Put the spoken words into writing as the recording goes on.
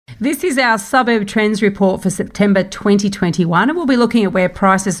This is our Suburb Trends Report for September 2021, and we'll be looking at where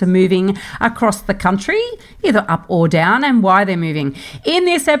prices are moving across the country, either up or down, and why they're moving. In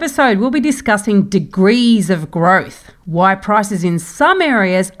this episode, we'll be discussing degrees of growth, why prices in some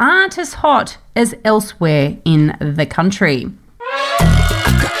areas aren't as hot as elsewhere in the country.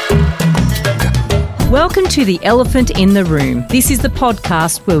 Welcome to The Elephant in the Room. This is the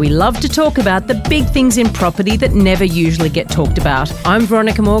podcast where we love to talk about the big things in property that never usually get talked about. I'm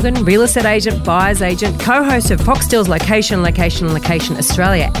Veronica Morgan, real estate agent, buyer's agent, co-host of Foxtel's Location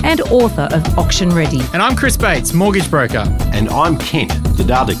Australia, and author of Auction Ready. And I'm Chris Bates, mortgage broker. And I'm Kent, the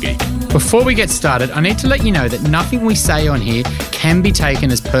data geek. Before we get started, I need to let you know that nothing we say on here can be taken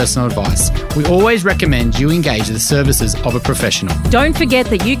as personal advice. We always recommend you engage the services of a professional. Don't forget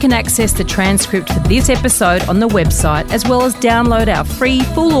that you can access the transcript for this episode on the website, as well as download our free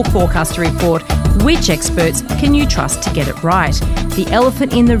Full Look Forecaster report, Which Experts Can You Trust to Get It Right?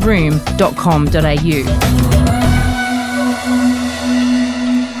 theelephantintheroom.com.au.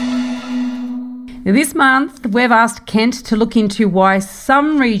 This month, we've asked Kent to look into why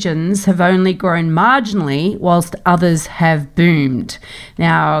some regions have only grown marginally whilst others have boomed.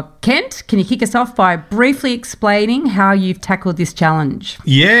 Now, Kent, can you kick us off by briefly explaining how you've tackled this challenge?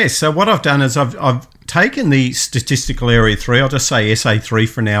 Yeah, so what I've done is I've taken the statistical area 3, I'll just say SA3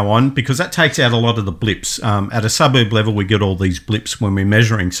 from now on, because that takes out a lot of the blips. At a suburb level, we get all these blips when we're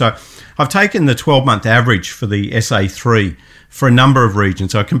measuring. So I've taken the 12-month average for the SA3 for a number of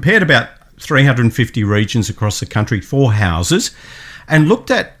regions. So I compared about 350 regions across the country for houses and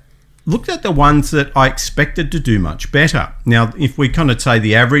looked at the ones that I expected to do much better. Now, if we kind of say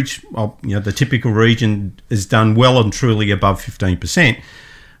the average, the typical region is done well and truly above 15%,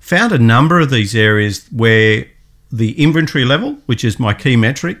 found a number of these areas where the inventory level, which is my key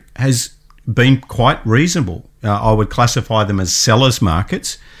metric, has been quite reasonable. I would classify them as sellers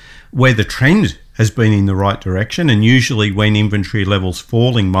markets, where the trend has been in the right direction, and usually when inventory levels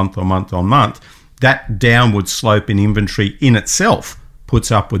falling month on month on month, that downward slope in inventory in itself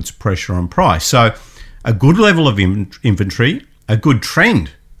puts upwards pressure on price. So a good level of inventory, a good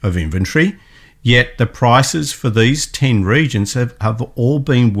trend of inventory, yet the prices for these 10 regions have all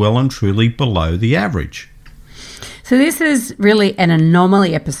been well and truly below the average. So this is really an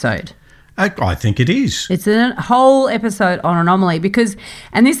anomaly episode. I think it is. It's a whole episode on anomaly because,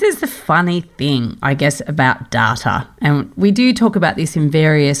 and this is the funny thing, I guess, about data. And we do talk about this in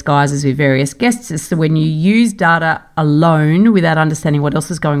various guises with various guests. So when you use data alone without understanding what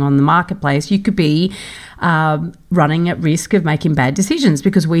else is going on in the marketplace, you could be running at risk of making bad decisions,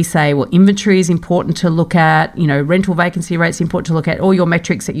 because we say, well, inventory is important to look at, rental vacancy rates is important to look at, all your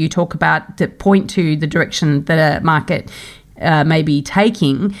metrics that you talk about that point to the direction that a market may be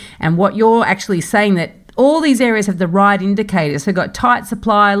taking, and what you're actually saying that all these areas have the right indicators. So got tight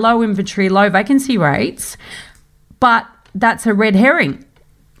supply, low inventory, low vacancy rates, but that's a red herring.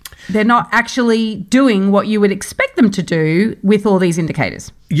 They're not actually doing what you would expect them to do with all these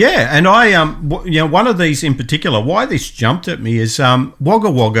indicators. Yeah, and I, one of these in particular, why this jumped at me is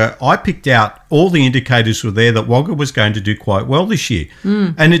Wagga Wagga. I picked out all the indicators were there that Wagga was going to do quite well this year,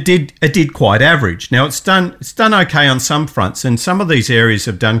 and it did quite average. Now it's done okay on some fronts, and some of these areas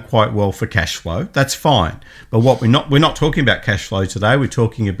have done quite well for cash flow. That's fine, but what we're not talking about cash flow today. We're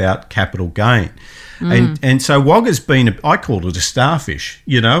talking about capital gain. And so Wagga's been, I called it a starfish.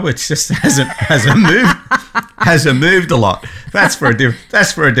 It's just hasn't moved a lot. That's for a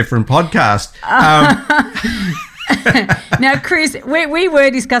different podcast. Now, Chris, we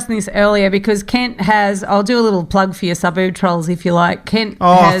were discussing this earlier because Kent has, I'll do a little plug for your Suburb Trolls if you like. Kent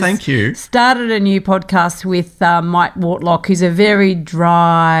has thank you. Started a new podcast with Mike Wortlock, who's a very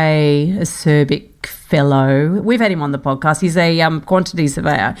dry, acerbic fellow. We've had him on the podcast. He's a quantity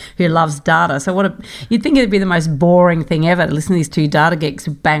surveyor who loves data. So you'd think it'd be the most boring thing ever to listen to these two data geeks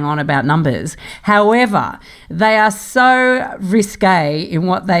bang on about numbers. However, they are so risque in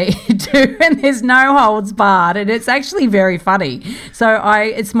what they do, and there's no holds barred, and it's actually very funny. So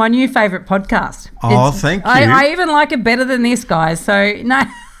it's my new favourite podcast. Thank you. I even like it better than this, guys. So no.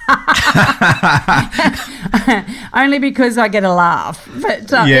 Only because I get a laugh. But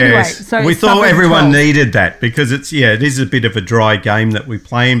yes. Anyway, so we thought everyone needed that because it is a bit of a dry game that we're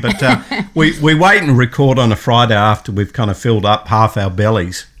playing. But we wait and record on a Friday after we've kind of filled up half our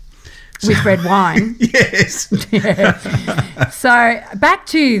bellies. With red wine. Yes. Yeah. So back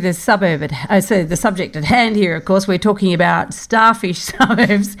to the the subject at hand here, of course, we're talking about starfish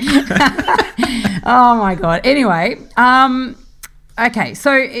suburbs. Oh, my God. Anyway, okay,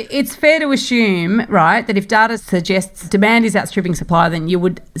 so it's fair to assume, right, that if data suggests demand is outstripping supply, then you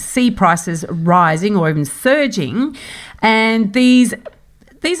would see prices rising or even surging. And these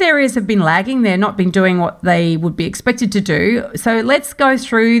these areas have been lagging. They're not been doing what they would be expected to do. So let's go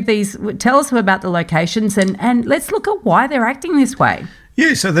through these. Tell us about the locations and let's look at why they're acting this way.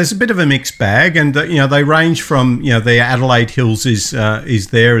 Yeah, so there's a bit of a mixed bag, and they range from the Adelaide Hills is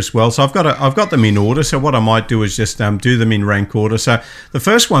there as well. So I've got them in order. So what I might do is just do them in rank order. So the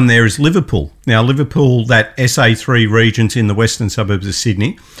first one there is Liverpool. Now Liverpool, that SA3 region's in the western suburbs of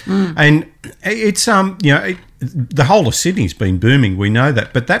Sydney, and it's the whole of Sydney's been booming. We know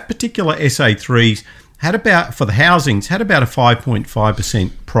that, but that particular SA3 had about a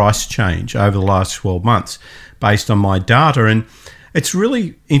 5.5% price change over the last 12 months, based on my data. And it's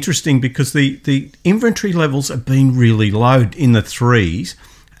really interesting because the inventory levels have been really low in the threes,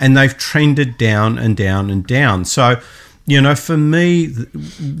 and they've trended down and down and down. So, for me,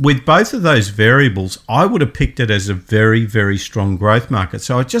 with both of those variables, I would have picked it as a very, very strong growth market.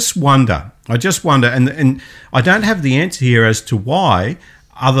 So I just wonder, and I don't have the answer here as to why,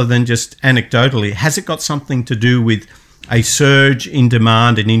 other than just anecdotally. Has it got something to do with a surge in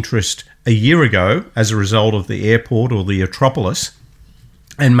demand and interest a year ago as a result of the airport or the Atropolis?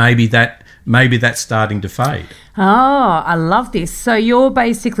 And maybe that's starting to fade. Oh, I love this. So you're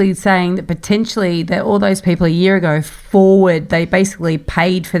basically saying that potentially that all those people a year ago forward, they basically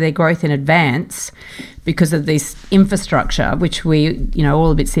paid for their growth in advance because of this infrastructure, which we, all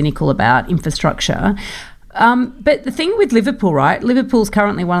a bit cynical about infrastructure. But the thing with Liverpool, right? Liverpool's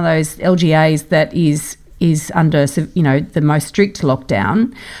currently one of those LGAs that is under, the most strict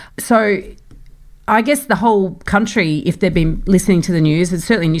lockdown. So I guess the whole country, if they've been listening to the news, and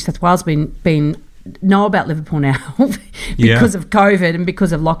certainly New South Wales been know about Liverpool now because of COVID and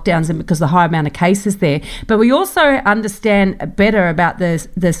because of lockdowns and because of the high amount of cases there. But we also understand better about the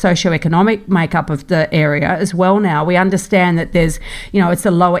socioeconomic makeup of the area as well now. We understand that there's, it's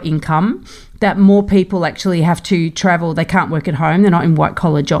a lower income, that more people actually have to travel. They can't work at home. They're not in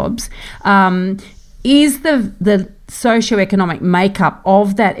white-collar jobs. Is the socioeconomic makeup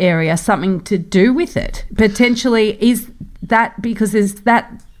of that area something to do with it? Potentially, is that because there's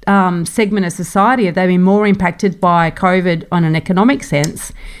that segment of society, have they been more impacted by COVID on an economic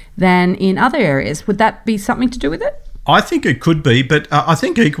sense than in other areas? Would that be something to do with it? I think it could be, but I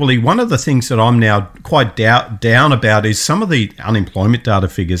think equally one of the things that I'm now quite down about is some of the unemployment data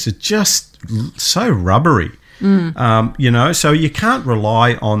figures are just so rubbery. So you can't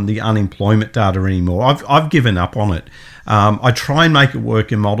rely on the unemployment data anymore. I've given up on it. I try and make it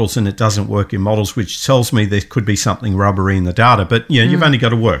work in models, and it doesn't work in models, which tells me there could be something rubbery in the data. But you've only got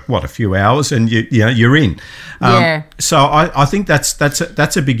to work a few hours, and you're in. So I think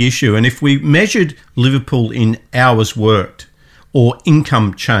that's a big issue. And if we measured Liverpool in hours worked or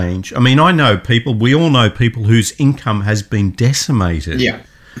income change, I mean, we all know people whose income has been decimated. Yeah.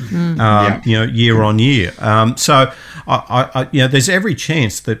 Year on year. So, there's every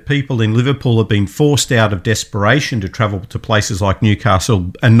chance that people in Liverpool have been forced out of desperation to travel to places like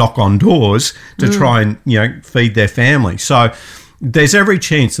Newcastle and knock on doors to try and, feed their family. So there's every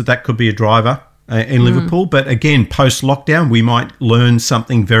chance that could be a driver in Liverpool. But again, post-lockdown, we might learn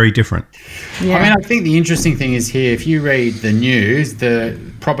something very different. Yeah. I mean, I think the interesting thing is here, if you read the news, the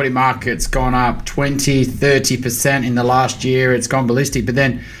property market's gone up 20, 30% in the last year. It's gone ballistic. But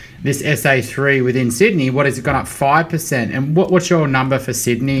then this SA3 within Sydney, what has it gone up 5%? And what's your number for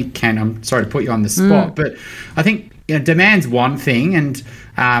Sydney, Ken? I'm sorry to put you on the spot, but I think demand's one thing, and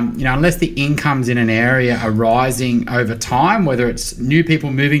unless the incomes in an area are rising over time, whether it's new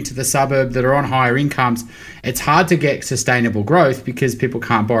people moving to the suburb that are on higher incomes, it's hard to get sustainable growth because people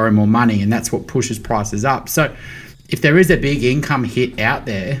can't borrow more money, and that's what pushes prices up. So if there is a big income hit out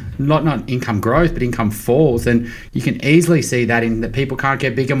there, not income growth, but income falls, then you can easily see that in that people can't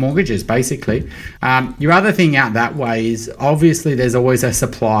get bigger mortgages, basically. Your other thing out that way is obviously there's always a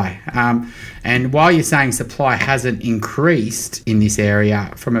supply. And while you're saying supply hasn't increased in this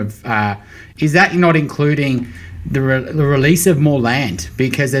area, is that not including the release of more land?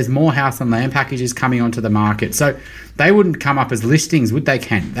 Because there's more house and land packages coming onto the market. So they wouldn't come up as listings, would they,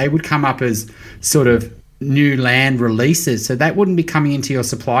 Ken? They would come up as sort of new land releases, so that wouldn't be coming into your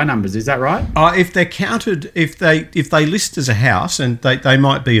supply numbers. Is that right? If they're counted, if they list as a house, and they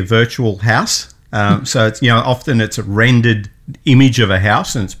might be a virtual house, so it's often it's a rendered image of a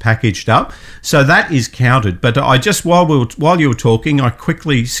house and it's packaged up, so that is counted. But I just while you were talking, I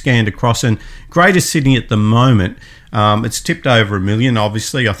quickly scanned across, and Greater Sydney at the moment, it's tipped over 1 million.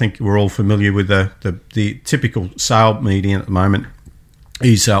 Obviously, I think we're all familiar with the typical sale median at the moment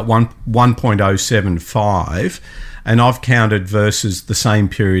is 1.075, and I've counted versus the same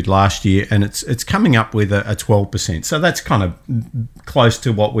period last year, and it's coming up with a 12%. So that's kind of close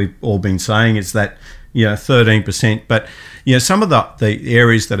to what we've all been saying, is that 13%. But some of the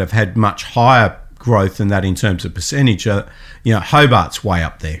areas that have had much higher growth than that in terms of percentage are, Hobart's way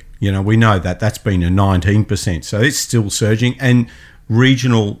up there. We know that that's been a 19%, so it's still surging. And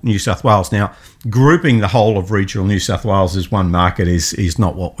regional New South Wales. Now, grouping the whole of regional New South Wales as one market is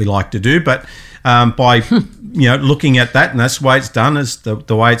not what we like to do, but by looking at that, and that's the way it's done, is the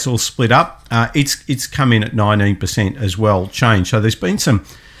way it's all split up, it's come in at 19% as well, change. So there's been some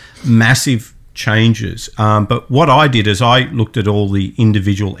massive changes. But what I did is I looked at all the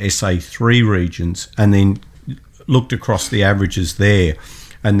individual SA3 regions and then looked across the averages there.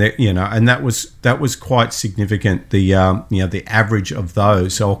 And that was quite significant. The average of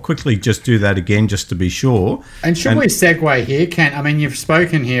those. So I'll quickly just do that again, just to be sure. And should we segue here, Kent? I mean, you've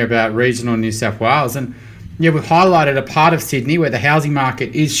spoken here about regional New South Wales, and we've highlighted a part of Sydney where the housing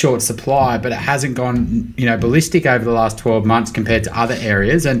market is short supply, but it hasn't gone ballistic over the last 12 months compared to other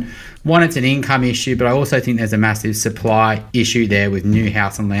areas. And one, it's an income issue, but I also think there's a massive supply issue there with new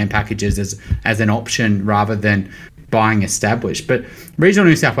house and land packages as an option rather than buying established. But regional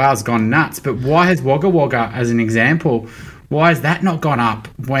New South Wales has gone nuts. But why has Wagga Wagga, as an example, why has that not gone up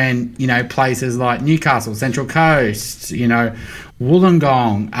when places like Newcastle, Central Coast,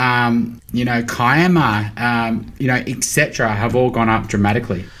 Wollongong, Kiama, etc. have all gone up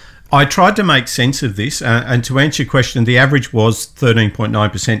dramatically? I tried to make sense of this, and to answer your question, the average was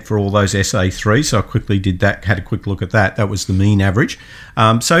 13.9% for all those SA3, so I quickly did that, had a quick look at that. That was the mean average.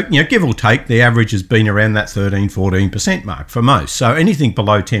 So, give or take, the average has been around that 13, 14% mark for most. So anything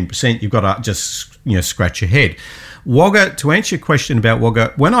below 10%, you've got to just, scratch your head. Wagga, to answer your question about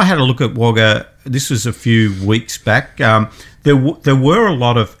Wagga, when I had a look at Wagga, this was a few weeks back, there were a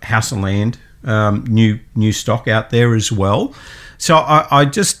lot of house and land, new stock out there as well. So I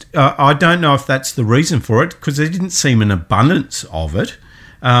don't know if that's the reason for it, because there didn't seem an abundance of it.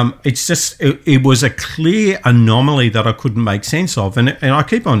 It's just it was a clear anomaly that I couldn't make sense of, and I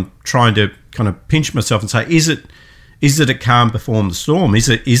keep on trying to kind of pinch myself and say, is it a calm before the storm? Is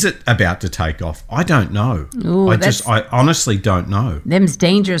it about to take off? I don't know. Ooh, I honestly don't know. Them's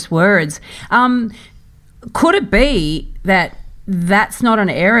dangerous words. Could it be that that's not an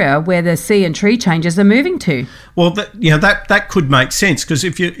area where the sea and tree changes are moving to? Well, that could make sense, because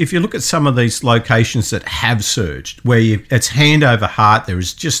if you look at some of these locations that have surged, where it's hand over heart, there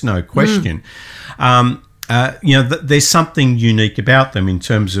is just no question. There's something unique about them in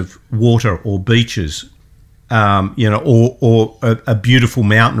terms of water or beaches, or a beautiful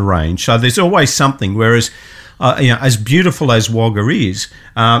mountain range. So there's always something. Whereas, as beautiful as Wagga is,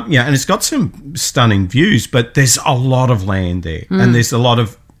 and it's got some stunning views, but there's a lot of land there, and there's a lot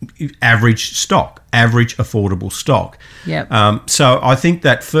of average affordable stock. Yep. So I think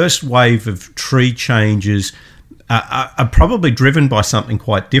that first wave of tree changes are probably driven by something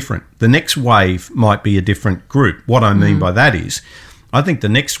quite different. The next wave might be a different group. What I mean by that is, I think the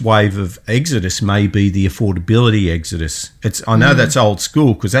next wave of exodus may be the affordability exodus. I know that's old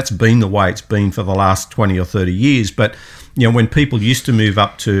school, because that's been the way it's been for the last 20 or 30 years. But, when people used to move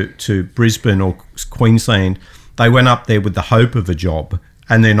up to Brisbane or Queensland, they went up there with the hope of a job,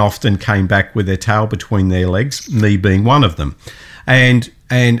 and then often came back with their tail between their legs, me being one of them. And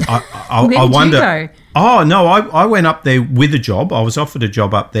I Where did wonder. You go? Oh, no, I went up there with a job. I was offered a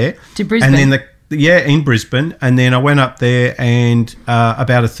job up there. To Brisbane? And then in Brisbane. And then I went up there, and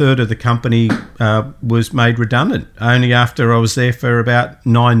about a third of the company was made redundant, only after I was there for about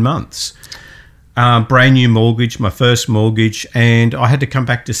 9 months. Brand new mortgage, my first mortgage, and I had to come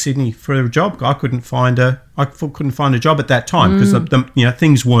back to Sydney for a job. I couldn't find a job at that time, because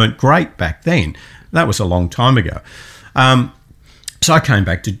things weren't great back then. That was a long time ago. So I came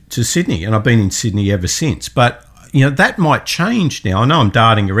back to Sydney, and I've been in Sydney ever since. But that might change now. I know I'm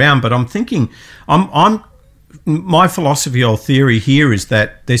darting around, but I'm thinking, my philosophy or theory here is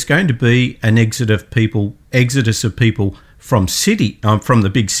that there's going to be an exodus of people from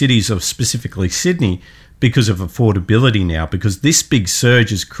the big cities of specifically Sydney, because of affordability now, because this big surge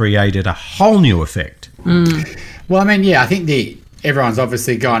has created a whole new effect. Well, I think everyone's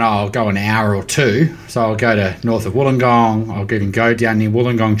obviously going, I'll go an hour or two, so I'll go to north of Wollongong, I'll even go down near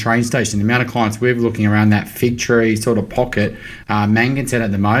Wollongong train station. The amount of clients we're looking around that fig tree sort of pocket, Manganton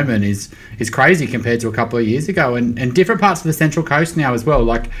at the moment, is crazy compared to a couple of years ago, and different parts of the Central Coast now as well.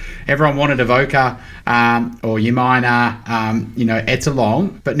 Like, everyone wanted Avoca or Yamina,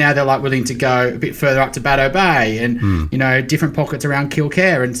 Ettalong, but now they're like willing to go a bit further up to Baddo Bay, and different pockets around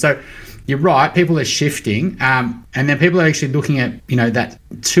Kilcare. And so you're right, people are shifting, and then people are actually looking at, that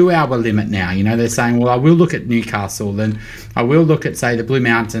 2-hour limit now. They're saying, well, I will look at Newcastle, and I will look at, say, the Blue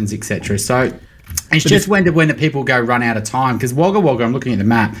Mountains, etc. So It's just when the people go run out of time, because Wagga Wagga, I'm looking at the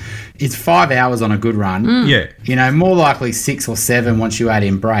map, it's 5 hours on a good run. Yeah. You know, more likely 6 or 7 once you add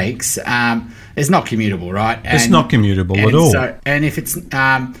in breaks. It's not commutable, right? It's not commutable at all. And if it's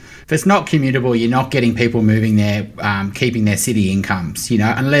not commutable, you're not getting people moving there, keeping their city incomes, you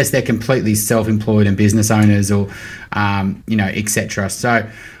know, unless they're completely self-employed and business owners or, you know, etc. So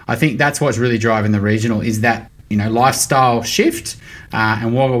I think that's what's really driving the regional is that, you know, lifestyle shift.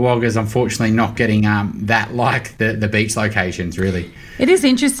 And Wagga Wagga is unfortunately not getting that like the beach locations, really. It is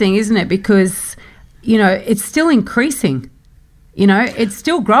interesting, isn't it? Because, you know, it's still increasing. You know, it's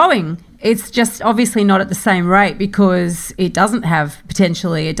still growing. It's just obviously not at the same rate because it doesn't have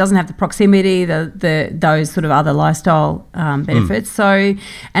the proximity, those sort of other lifestyle benefits. So,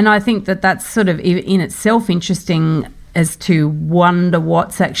 and I think that's sort of in itself interesting as to wonder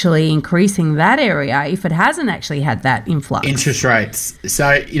what's actually increasing that area if it hasn't actually had that influx. Interest rates.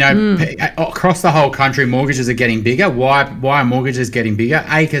 So, you know, across the whole country, mortgages are getting bigger. Why are mortgages getting bigger?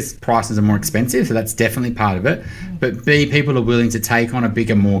 A, because prices are more expensive, so that's definitely part of it. But B, people are willing to take on a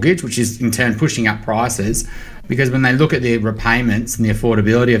bigger mortgage, which is in turn pushing up prices, because when they look at the repayments and the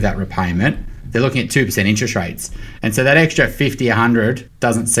affordability of that repayment, they're looking at 2% interest rates. And so that extra 50, 100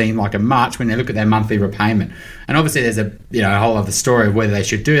 doesn't seem like a much when they look at their monthly repayment. And obviously there's a whole other story of whether they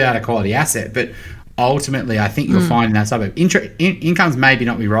should do that, a quality asset. But ultimately, I think you'll find in that suburb, incomes maybe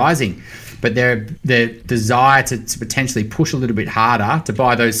not be rising, but their desire to potentially push a little bit harder to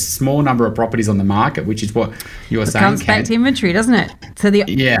buy those small number of properties on the market, which is what you're saying, comes back to inventory, doesn't it? So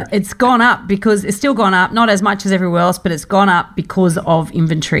it's gone up because it's still gone up, not as much as everywhere else, but it's gone up because of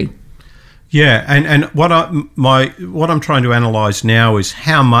inventory. Yeah, and what I'm trying to analyse now is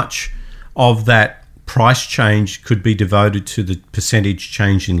how much of that price change could be devoted to the percentage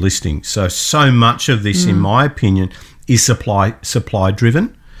change in listings. So much of this, in my opinion, is supply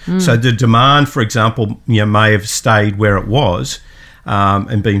driven. So the demand, for example, you know, may have stayed where it was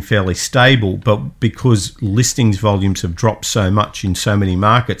and been fairly stable, but because listings volumes have dropped so much in so many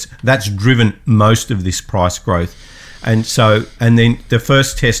markets, that's driven most of this price growth. And then the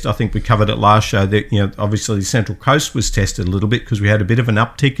first test, I think we covered it last show, that, you know, obviously the Central Coast was tested a little bit because we had a bit of an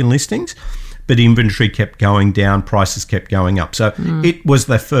uptick in listings, but inventory kept going down, prices kept going up. So it was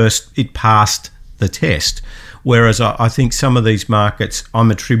it passed the test. Whereas I think some of these markets,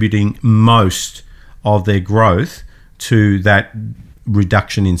 I'm attributing most of their growth to that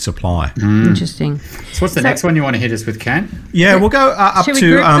reduction in supply. Interesting. So what's the next one you want to hit us with, Ken? Yeah, we'll go up Should we to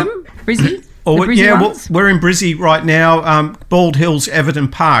group them? Brizzy? We're in Brizzy right now, Bald Hills, Everton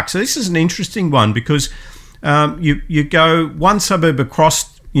Park. So this is an interesting one because you go one suburb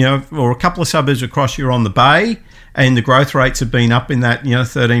across, you know, or a couple of suburbs across, you're on the bay, and the growth rates have been up in that, you know,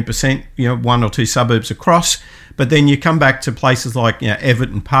 13%, you know, one or two suburbs across. But then you come back to places like, you know,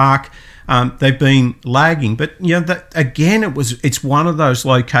 Everton Park. They've been lagging, but you know, it's one of those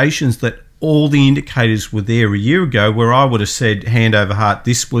locations that all the indicators were there a year ago where I would have said, hand over heart,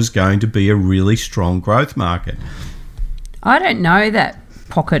 this was going to be a really strong growth market. I don't know that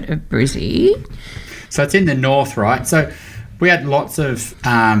pocket of Brizzy. So it's in the north, right? So we had lots of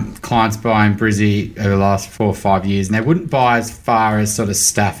clients buying Brizzy over the last 4 or 5 years, and they wouldn't buy as far as sort of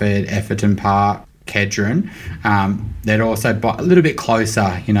Stafford, Efferton Park, Kedron. They'd also buy a little bit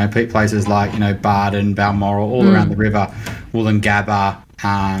closer, you know, places like, you know, Barden, Balmoral, all around the river, Wollongabba,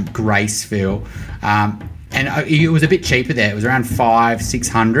 Graceville, and it was a bit cheaper there. It was around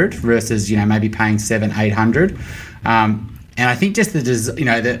 500-600 versus, you know, maybe paying 700-800. And I think just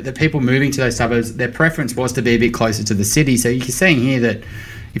the people moving to those suburbs, their preference was to be a bit closer to the city. So you're seeing here that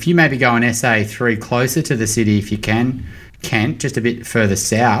if you maybe go on SA3 closer to the city, if you can, Kent, just a bit further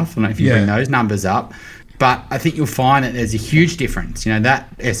south, I don't know if you bring those numbers up, but I think you'll find that there's a huge difference. You know,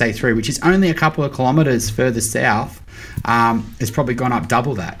 that SA3, which is only a couple of kilometres further south, has probably gone up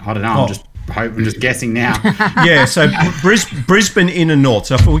double that. I don't know. I'm just guessing now. Yeah, so Brisbane inner north.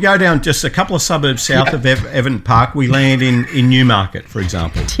 So if we go down just a couple of suburbs south of Everton Park, we land in Newmarket, for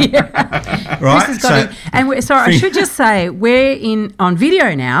example. Yeah. Right? I should just say, we're on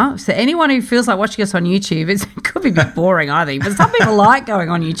video now, so anyone who feels like watching us on YouTube, it could be a bit boring, I think, but some people like going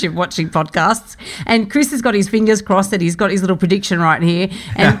on YouTube watching podcasts, and Chris has got his fingers crossed that he's got his little prediction right here,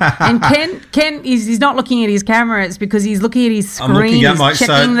 and Ken he's not looking at his camera, it's because he's looking at his screen, he's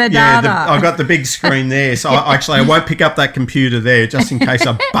checking the data. I've got the big screen there, so I won't pick up that computer there just in case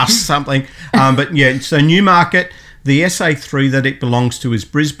I bust something. But yeah, so Newmarket, the SA3 that it belongs to is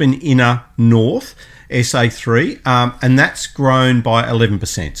Brisbane Inner North, SA3, and that's grown by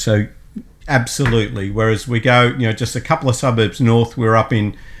 11%. So absolutely. Whereas we go, you know, just a couple of suburbs north, we're up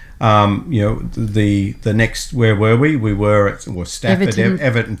in The next, where were we? We were at Stafford,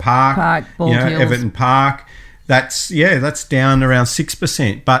 Everton Park, Everton Park. That's down around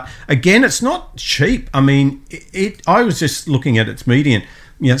 6%. But again, it's not cheap. I mean, I was just looking at its median.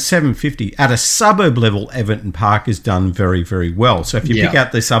 $750 at a suburb level. Everton Park has done very, very well. So if you pick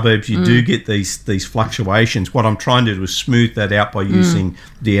out the suburbs, you do get these fluctuations. What I'm trying to do is smooth that out by using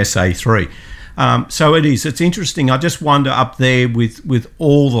the SA3. So it's interesting. I just wonder up there with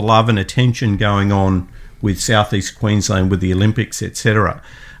all the love and attention going on with Southeast Queensland, with the Olympics, etc.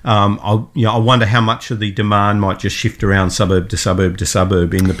 I wonder how much of the demand might just shift around suburb to suburb to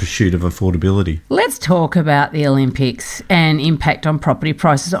suburb in the pursuit of affordability. Let's talk about the Olympics and impact on property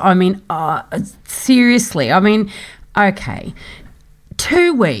prices. I mean, seriously, okay,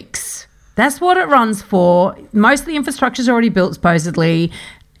 2 weeks. That's what it runs for. Most of the infrastructure's already built, supposedly.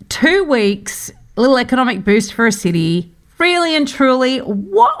 2 weeks, little economic boost for a city. Really and truly,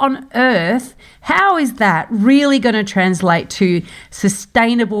 what on earth? How is that really going to translate to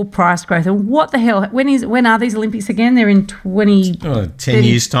sustainable price growth? And what the hell? When are these Olympics again? They're in 10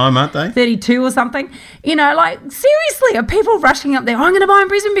 years' time, aren't they? 32 or something. Seriously, are people rushing up there? I'm going to buy in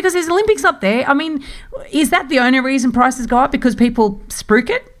Brisbane because there's Olympics up there. I mean, is that the only reason prices go up, because people spruik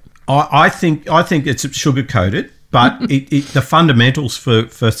it? I think it's sugar-coated. But the fundamentals for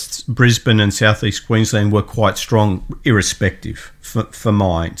Brisbane and Southeast Queensland were quite strong, irrespective for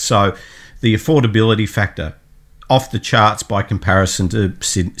mine. So the affordability factor, off the charts by comparison to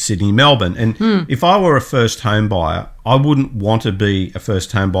Sydney, Melbourne. And if I were a first home buyer, I wouldn't want to be a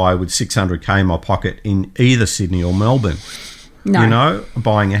first home buyer with $600K in my pocket in either Sydney or Melbourne. No.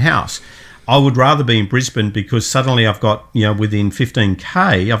 Buying a house. I would rather be in Brisbane because suddenly I've got, within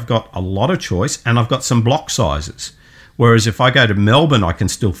 15K, I've got a lot of choice and I've got some block sizes. Whereas if I go to Melbourne, I can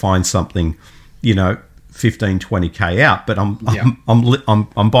still find something, 15, 20K out, but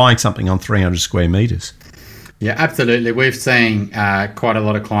I'm buying something on 300 square metres. Yeah, absolutely. We've seen quite a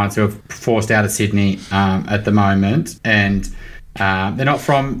lot of clients who are forced out of Sydney at the moment, and they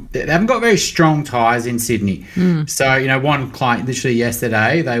haven't got very strong ties in Sydney. So, one client literally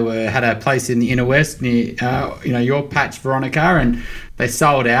yesterday, they had a place in the inner west near, your patch, Veronica, and they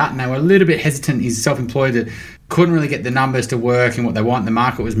sold out and they were a little bit hesitant. He's self-employed, that couldn't really get the numbers to work and what they want. The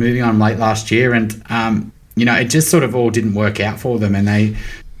market was moving on late last year, and, it just sort of all didn't work out for them. And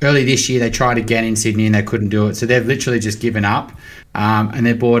early this year, they tried again in Sydney and they couldn't do it. So they've literally just given up. And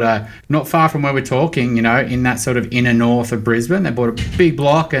they bought not far from where we're talking, in that sort of inner north of Brisbane. They bought a big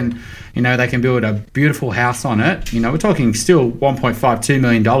block and, they can build a beautiful house on it. We're talking still $1.52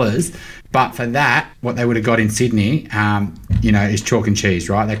 million. But for that, what they would have got in Sydney, is chalk and cheese,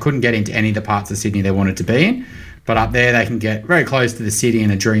 right? They couldn't get into any of the parts of Sydney they wanted to be in. But up there, they can get very close to the city in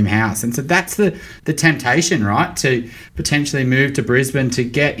a dream house. And so that's the temptation, right? To potentially move to Brisbane, to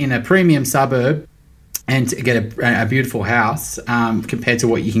get in a premium suburb and to get a beautiful house compared to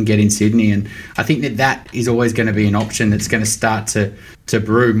what you can get in Sydney. And I think that is always going to be an option that's going to start to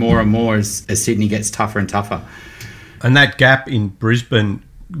brew more and more as Sydney gets tougher and tougher. And that gap in Brisbane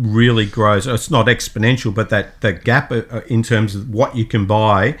really grows. It's not exponential, but that gap in terms of what you can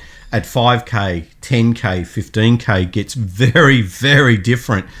buy at 5K, 10K, 15K gets very, very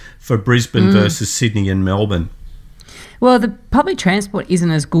different for Brisbane versus Sydney and Melbourne. Well, the public transport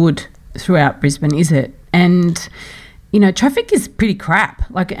isn't as good throughout Brisbane, is it? And, traffic is pretty crap.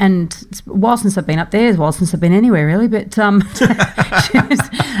 And it's a while since I've been up there, a while since I've been anywhere really. But, but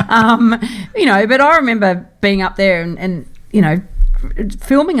I remember being up there and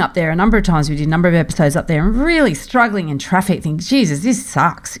filming up there a number of times. We did a number of episodes up there and really struggling in traffic, thinking, Jesus, this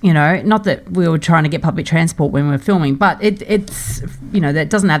sucks. Not that we were trying to get public transport when we were filming, but it's that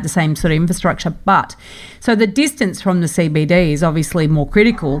doesn't have the same sort of infrastructure. But so the distance from the CBD is obviously more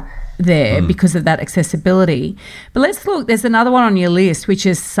critical there because of that accessibility. But let's look, there's another one on your list, which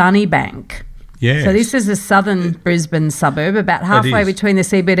is Sunnybank. Yes. So this is a southern Brisbane suburb, about halfway between the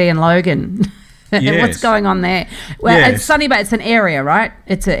CBD and Logan. Yes. What's going on there? Well, it's Sunnybank, it's an area, right?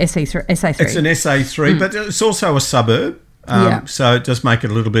 It's a SA3. It's an SA3, but it's also a suburb. So it does make it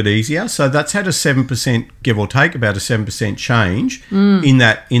a little bit easier. So that's had a 7%, give or take, about a 7% change in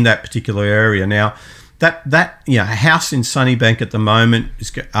that particular area. Now, that a house in Sunnybank at the moment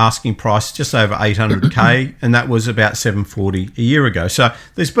is asking price just over $800K, and that was about $740 a year ago. So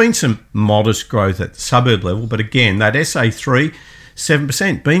there's been some modest growth at the suburb level, but again, that SA3,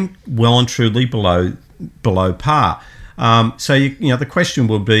 7%, being well and truly below par. So the question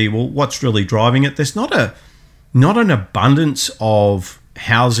will be, well, what's really driving it? There's not an abundance of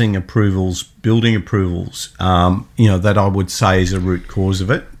housing approvals, building approvals, that I would say is a root cause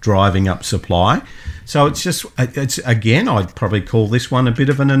of it, driving up supply. So it's again, I'd probably call this one a bit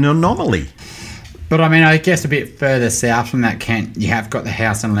of an anomaly. But I mean, I guess a bit further south from that, Kent, you have got the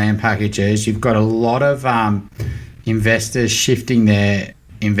house and land packages. You've got a lot of investors shifting their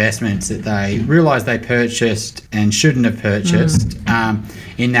investments that they realise they purchased and shouldn't have purchased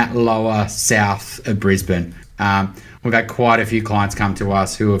in that lower south of Brisbane. We've had quite a few clients come to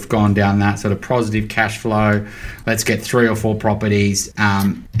us who have gone down that sort of positive cash flow. Let's get 3 or 4 properties.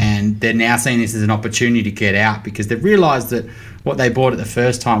 And they're now seeing this as an opportunity to get out because they've realised that what they bought at the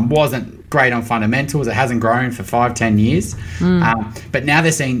first time wasn't great on fundamentals. It hasn't grown for 5-10 years. But now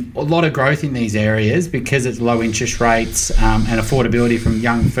they're seeing a lot of growth in these areas because it's low interest rates and affordability from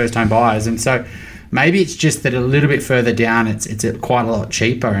young first-home buyers. And so maybe it's just that a little bit further down, it's quite a lot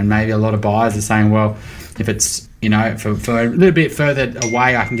cheaper. And maybe a lot of buyers are saying, well, if it's, for a little bit further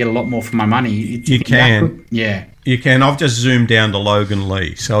away, I can get a lot more for my money. You can. Yeah. You can. I've just zoomed down to Logan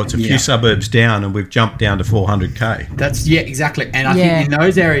Lee. So it's a few suburbs down and we've jumped down to 400K. Exactly. And I think in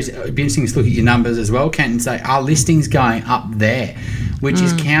those areas, it'd be interesting to look at your numbers as well, Kent, and say, are listings going up there? Which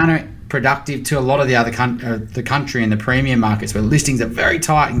is counterproductive to a lot of the other the country and the premium markets where listings are very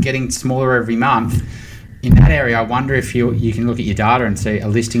tight and getting smaller every month. In that area, I wonder if you can look at your data and see a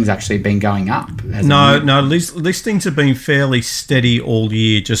listing's actually been going up. Listings have been fairly steady all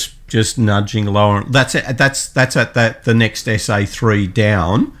year, just nudging lower. That's at the next SA3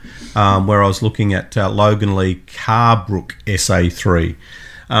 down, where I was looking at Logan Lee Carbrook SA3.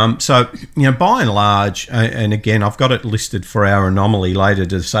 So, by and large, and again, I've got it listed for our anomaly later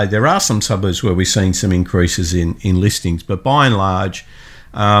to say there are some suburbs where we've seen some increases in listings, but by and large,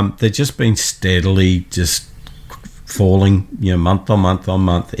 they've just been steadily just falling, month on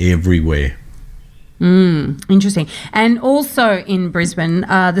month everywhere. Interesting. And also in Brisbane,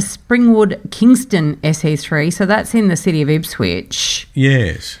 the Springwood Kingston SE3, so that's in the city of Ipswich.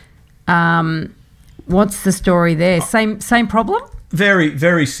 Yes. What's the story there? Same problem? Very,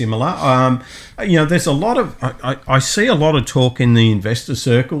 very similar. There's a lot of I see a lot of talk in the investor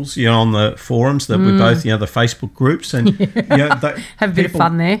circles, on the forums that we're both, the Facebook groups, and have a bit of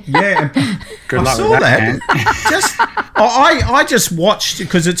fun there. Yeah, good luck saw with that. I just watched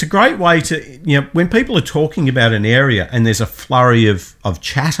because it's a great way to when people are talking about an area and there's a flurry of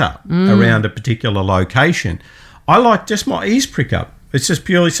chatter around a particular location, I like just my ears prick up. It's just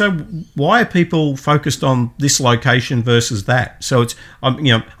purely so. Why are people focused on this location versus that? So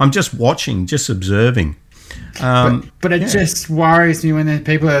I'm just watching, just observing. But it just worries me when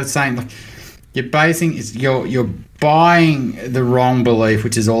people are saying, like, you're buying the wrong belief,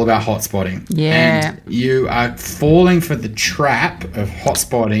 which is all about hotspotting. Yeah, and you are falling for the trap of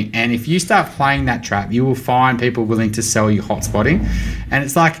hotspotting. And if you start playing that trap, you will find people willing to sell you hotspotting. And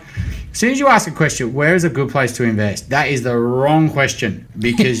it's like, as soon as you ask a question, where is a good place to invest? That is the wrong question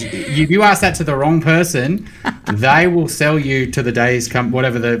because if you ask that to the wrong person, they will sell you to the days come,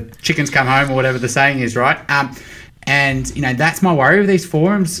 whatever the chickens come home or whatever the saying is, right? And that's my worry with these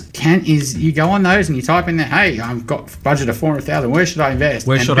forums, Kent, is you go on those and you type in there, hey, I've got a budget of 400,000. Where should I invest?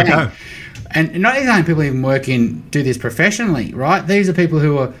 Where should I go? And not even people even do this professionally, right? These are people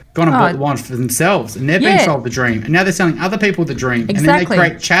who are gone and bought the one for themselves, and they've been sold the dream, and now they're selling other people the dream, and then they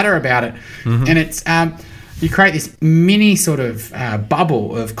create chatter about it, and it's you create this mini sort of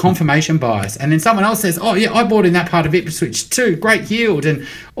bubble of confirmation bias, and then someone else says, oh yeah, I bought in that part of Ipswich too, great yield, and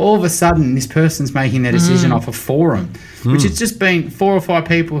all of a sudden this person's making their decision off a forum, which has just been 4 or 5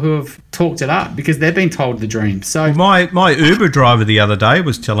 people who have talked it up because they've been told the dream. So my Uber driver the other day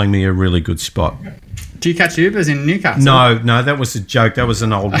was telling me a really good spot. Do you catch Ubers in Newcastle? No, that was a joke. That was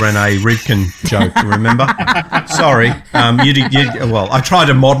an old Renee Ridkin joke, remember? Sorry. Well, I tried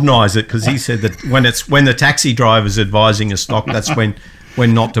to modernise it because he said that when the taxi driver's advising a stock, that's when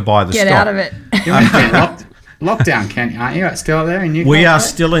not to buy the stock. Get out of it. Lockdown, Kent, aren't you? Still there in Newcastle? We are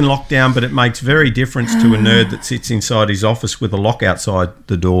still in lockdown, but it makes very difference to a nerd that sits inside his office with a lock outside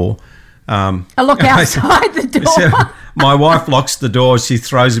the door. A lock outside the door? So my wife locks the door. She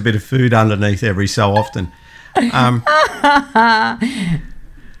throws a bit of food underneath every so often. I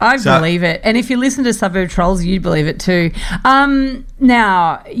believe it. And if you listen to Suburb Trolls, you'd believe it too.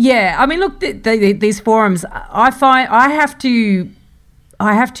 Now, yeah, I mean, look, these forums, I find I have to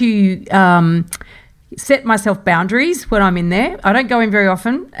set myself boundaries when I'm in there. I don't go in very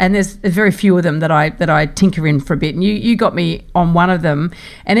often, and there's very few of them that I tinker in for a bit. And you got me on one of them,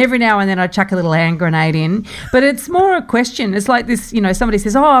 and every now and then I chuck a little hand grenade in. But it's more a question. It's like this, somebody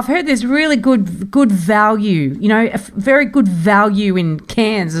says, "Oh, I've heard there's really good value. Very good value in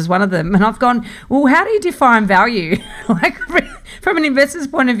Cairns is one of them." And I've gone, "Well, how do you define value? Like from an investor's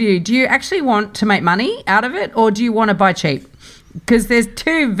point of view, do you actually want to make money out of it, or do you want to buy cheap? Because there's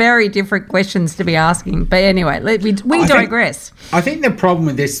two very different questions to be asking. But anyway, we digress. I think the problem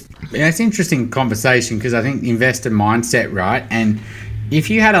with this, it's an interesting conversation because I think the investor mindset, right? And if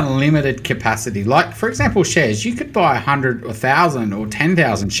you had unlimited capacity, like, for example, shares, you could buy 100 or 1,000 or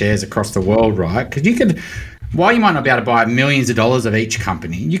 10,000 shares across the world, right? Because you could, while you might not be able to buy millions of dollars of each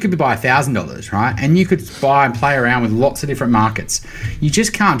company, you could buy $1,000, right? And you could buy and play around with lots of different markets. You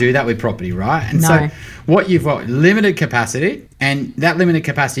just can't do that with property, right? And so what you've got, limited capacity, and that limited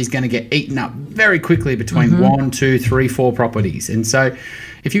capacity is going to get eaten up very quickly between 1, 2, 3, 4 properties. And so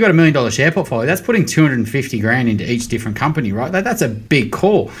if you've got $1 million share portfolio, that's putting 250 grand into each different company, right? That's a big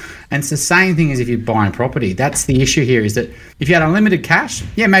call. And it's the same thing as if you're buying property. That's the issue here, is that if you had unlimited cash,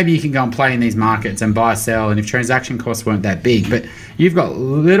 yeah, maybe you can go and play in these markets and buy, sell, and if transaction costs weren't that big, but you've got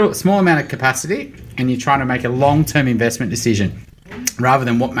small amount of capacity and you're trying to make a long-term investment decision rather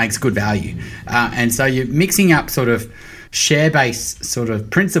than what makes good value. And so you're mixing up sort of share-based sort of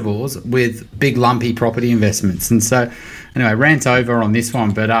principles with big lumpy property investments. And so anyway, rant over on this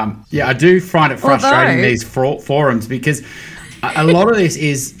one, but yeah, I do find it frustrating, these forums, because a lot of this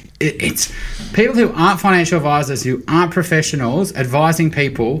is it's people who aren't financial advisors, who aren't professionals, advising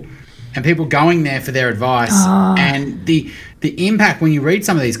people, and people going there for their advice. And the impact when you read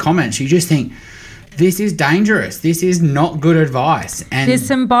some of these comments, you just think, this is dangerous. This is not good advice. And there's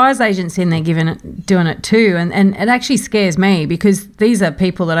some buyer's agents in there doing it too. And it actually scares me, because these are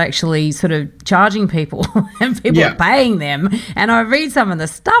people that are actually sort of charging people and people are paying them. And I read some of the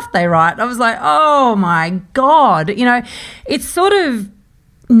stuff they write. I was like, oh my God. You know, it's sort of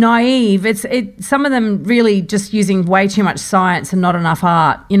naive. Some of them really just using way too much science and not enough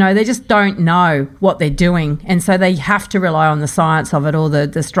art. You know, they just don't know what they're doing, and so they have to rely on the science of it, or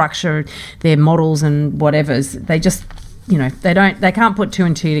the structure, their models and whatever's. They just, you know, they can't put two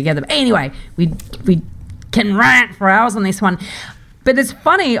and two together. But anyway, we can rant for hours on this one. But it's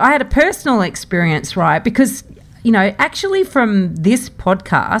funny, I had a personal experience, right? Because, you know, actually from this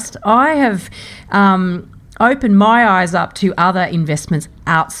podcast, I have opened my eyes up to other investments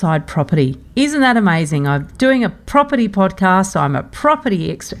outside property. Isn't that amazing? I'm doing a property podcast, so I'm a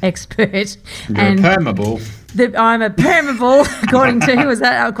property expert. You're a permeable. I'm a permeable, according to, who was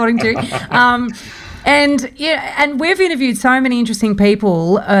that according to? And yeah, and we've interviewed so many interesting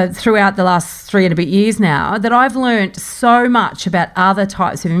people throughout the last 3 and a bit years now, that I've learnt so much about other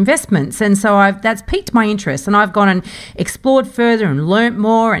types of investments, and so that's piqued my interest, and I've gone and explored further and learnt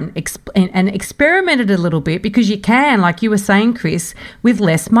more and experimented a little bit, because you can, like you were saying, Chris, with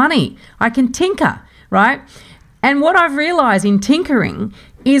less money. I can tinker, right? And what I've realised in tinkering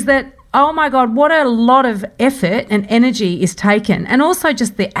is that, oh my God, what a lot of effort and energy is taken. And also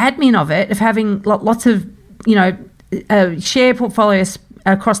just the admin of it, of having lots of, you know, share portfolios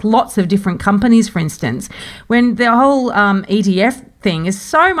across lots of different companies, for instance, when the whole ETF thing is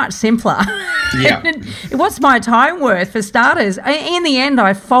so much simpler. Yeah. What's my time worth, for starters? In the end,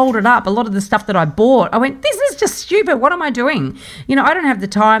 I folded up a lot of the stuff that I bought. I went, this is just stupid. What am I doing? You know, I don't have the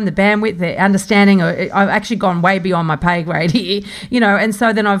time, the bandwidth, the understanding. I've actually gone way beyond my pay grade here, you know, and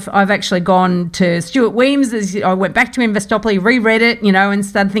so then I've actually gone to Stuart Weems. I went back to Investopoly, reread it, you know, and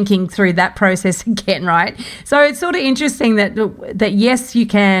started thinking through that process again, right? So it's sort of interesting that yes, you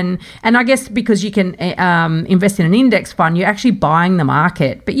can, and I guess because you can invest in an index fund, you're actually buying the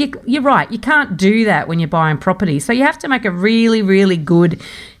market. But you're right, you can't do that when you're buying property. So you have to make a really, really good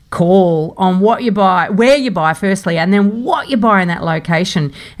call on what you buy, where you buy firstly, and then what you buy in that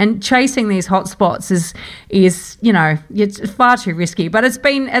location. And chasing these hotspots is you know, it's far too risky. But it's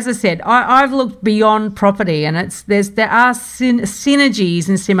been, as I said, I've looked beyond property, and there are synergies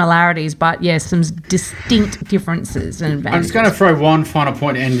and similarities, but yes, some distinct differences and advantages. I'm just going to throw one final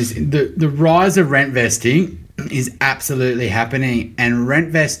point, and the rise of rent vesting is absolutely happening, and rent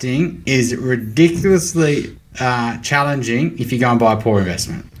vesting is ridiculously challenging if you go and buy a poor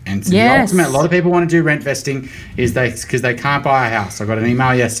investment. And so the ultimate, a lot of people want to do rent vesting is because they can't buy a house. I got an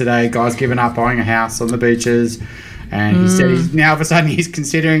email yesterday, guy's given up buying a house on the beaches, and he said now all of a sudden he's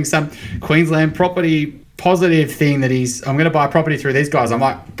considering some Queensland property positive thing that I'm going to buy a property through these guys. I'm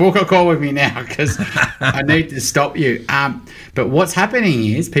like, book a call with me now, because I need to stop you. But what's happening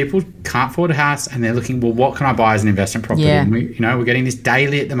is people can't afford a house, and they're looking, well, what can I buy as an investment property? Yeah. And we're getting this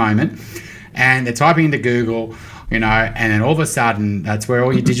daily at the moment, and they're typing into Google, you know, and then all of a sudden that's where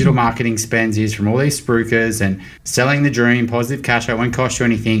all your digital marketing spends is, from all these spruikers and selling the dream, positive cash flow, won't cost you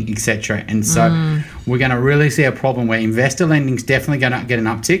anything, etc. And so we're going to really see a problem where investor lending is definitely going to get an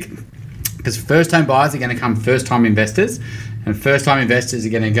uptick, because first-time buyers are going to become first-time investors, and first-time investors are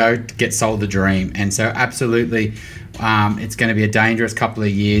going to go get sold the dream. And so absolutely, it's going to be a dangerous couple of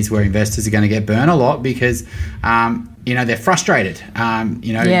years where investors are going to get burned a lot because they're frustrated.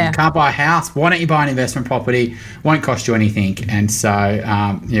 You can't buy a house. Why don't you buy an investment property? Won't cost you anything. And so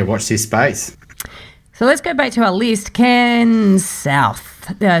watch this space. So let's go back to our list. Cairns South.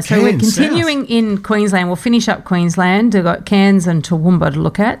 So we're continuing in Queensland. We'll finish up Queensland. We've got Cairns and Toowoomba to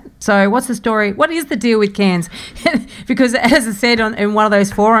look at. So what's the story? What is the deal with Cairns? Because as I said in one of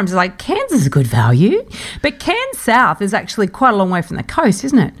those forums, it's like Cairns is a good value, but Cairns South is actually quite a long way from the coast,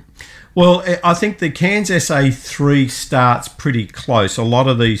 isn't it? Well, I think the Cairns SA3 starts pretty close. A lot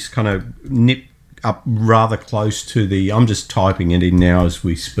of these kind of nip up rather close to I'm just typing it in now as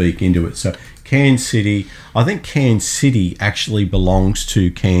we speak into it. So Cairns City, I think Cairns City actually belongs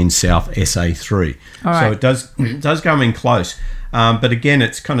to Cairns South SA3. All right. So it does go in close. But again,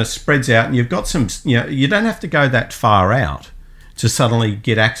 it's kind of spreads out, and you've got some, you don't have to go that far out to suddenly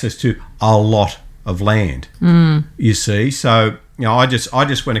get access to a lot of land, you see. So, I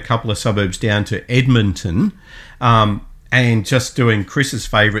just went a couple of suburbs down to Edmonton, and just doing Chris's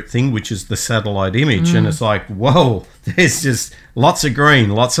favourite thing, which is the satellite image. And it's like, whoa, there's just lots of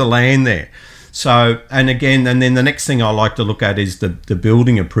green, lots of land there. So, and then the next thing I like to look at is the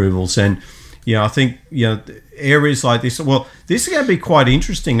building approvals. And, I think, areas like this, well, this is going to be quite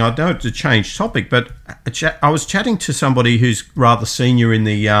interesting. I know to change topic, but I was chatting to somebody who's rather senior in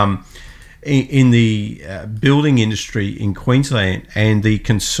the building industry in Queensland, and the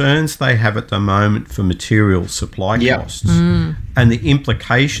concerns they have at the moment for material supply costs and the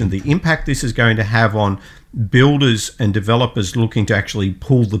impact this is going to have on builders and developers looking to actually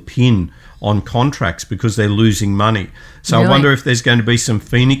pull the pin on contracts because they're losing money. So really? I wonder if there's going to be some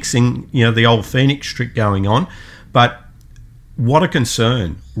phoenixing, the old phoenix trick going on. But what a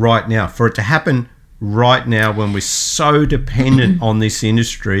concern right now for it to happen right now when we're so dependent on this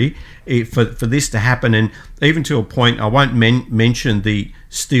industry, for this to happen, and even to a point, I won't mention the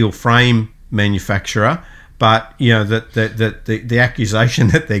steel frame manufacturer, but the accusation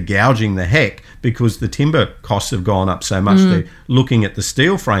that they're gouging the heck because the timber costs have gone up so much. They're looking at the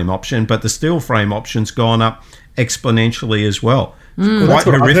steel frame option, but the steel frame option's gone up exponentially as well. Well, that's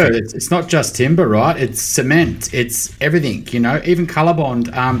what I've heard. It's not just timber, right? It's cement. It's everything. Even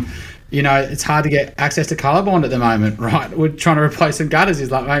ColourBond. It's hard to get access to ColourBond at the moment, right? We're trying to replace some gutters. He's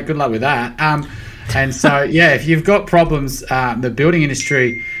like, mate, good luck with that. And so, if you've got problems, the building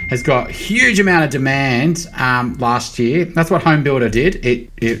industry has got huge amount of demand last year. That's what Home Builder did.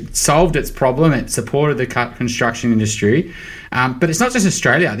 It solved its problem. It supported the construction industry. But it's not just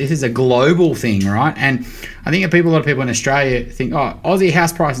Australia. This is a global thing, right? And I think a lot of people in Australia think, Aussie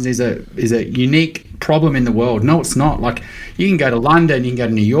house prices is a unique problem in the world. No, it's not. Like, you can go to London, you can go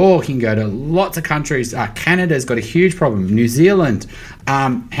to New York, you can go to lots of countries. Canada's got a huge problem. New Zealand,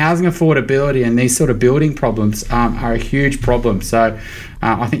 housing affordability and these sort of building problems are a huge problem. So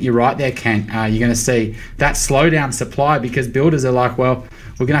I think you're right there, Ken. You're going to see that slow down supply because builders are like, well,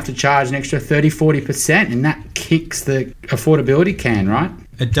 we're going to have to charge an extra 30-40%, and that kicks the affordability can, right?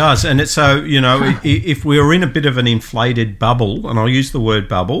 It does. And it's so, if we're in a bit of an inflated bubble, and I'll use the word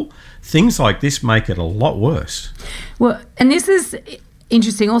bubble, things like this make it a lot worse. Well, and this is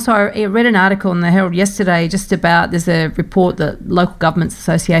interesting. Also, I read an article in the Herald yesterday just about, there's a report that Local Governments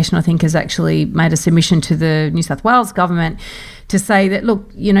Association, I think, has actually made a submission to the New South Wales government to say that,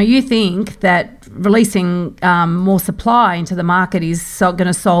 look, you think that releasing more supply into the market is going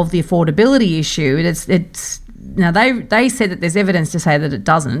to solve the affordability issue. It's now they said that there's evidence to say that it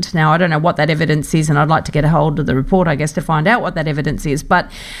doesn't. Now I don't know what that evidence is, and I'd like to get a hold of the report, I guess, to find out what that evidence is. But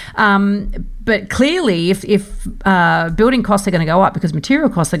clearly, if building costs are going to go up because material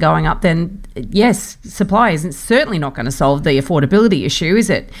costs are going up, then yes, supply isn't certainly not going to solve the affordability issue, is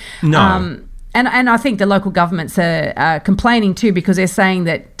it? No. And I think the local governments are complaining too, because they're saying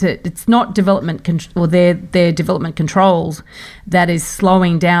that it's not development or their development controls that is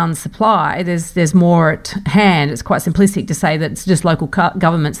slowing down supply. There's more at hand. It's quite simplistic to say that it's just local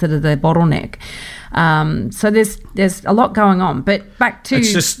governments that are the bottleneck. So there's a lot going on. But back to,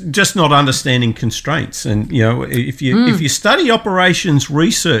 it's just not understanding constraints. And if you study operations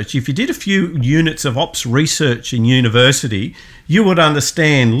research, if you did a few units of ops research in university, you would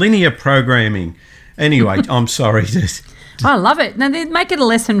understand linear programming. Anyway, I'm sorry. I love it. Now, make it a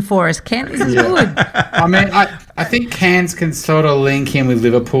lesson for us, Ken. This is good. I mean, I think Cairns can sort of link in with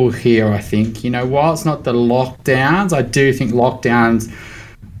Liverpool here, I think. While it's not the lockdowns, I do think lockdowns,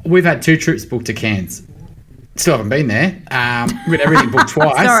 we've had 2 trips booked to Cairns. Still haven't been there. With everything booked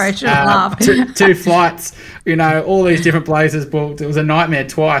twice. Sorry, I shouldn't laugh. Two flights, all these different places booked. It was a nightmare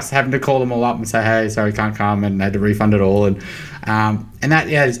twice, having to call them all up and say, hey, sorry, can't come, and they had to refund it all. And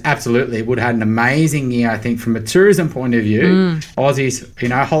that, absolutely, it would have had an amazing year, I think, from a tourism point of view. Aussies,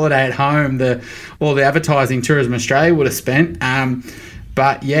 holiday at home, all the advertising Tourism Australia would have spent.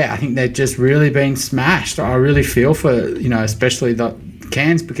 But, I think they've just really been smashed. I really feel for, especially the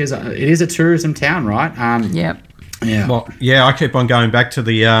Cairns, because it is a tourism town, right? Yep. Yeah. Well, I keep on going back to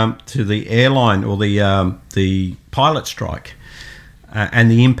the airline or the pilot strike, and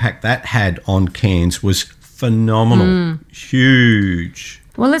the impact that had on Cairns was phenomenal, huge.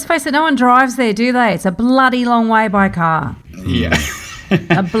 Well, let's face it, no one drives there, do they? It's a bloody long way by car. Yeah.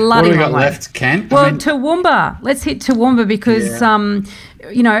 A bloody what have we long got way. left, Ken? Well, Toowoomba. Let's hit Toowoomba because,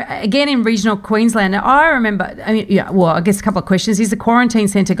 again, in regional Queensland, I remember, I guess a couple of questions. Is the quarantine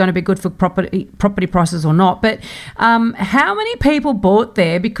centre going to be good for property prices or not? But how many people bought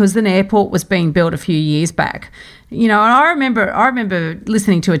there because an airport was being built a few years back? And I remember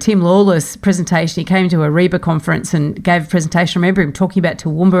listening to a Tim Lawless presentation. He came to a REBA conference and gave a presentation. I remember him talking about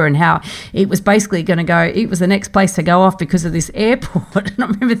Toowoomba and how it was basically going to go, it was the next place to go off because of this airport. And I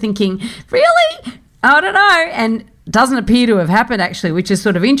remember thinking, really? I don't know. And doesn't appear to have happened, actually, which is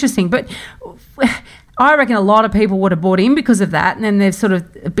sort of interesting. But I reckon a lot of people would have bought in because of that, and then they're sort of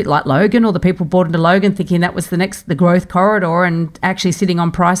a bit like Logan, or the people bought into Logan thinking that was the growth corridor, and actually sitting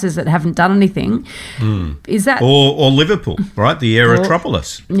on prices that haven't done anything. Is that or Liverpool, right? The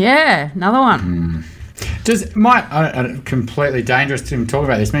Aerotropolis. Yeah, another one. Completely dangerous to talk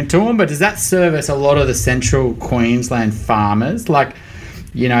about this, man. Toowoomba, does that service a lot of the central Queensland farmers? Like,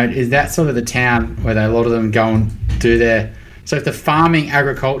 is that sort of the town where a lot of them go and do their... So if the farming,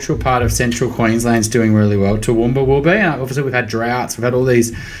 agricultural part of central Queensland's doing really well, Toowoomba will be. And obviously we've had droughts, we've had all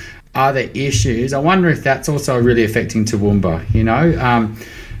these other issues. I wonder if that's also really affecting Toowoomba,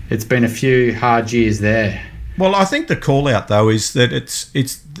 It's been a few hard years there. Well, I think the call out though is that it's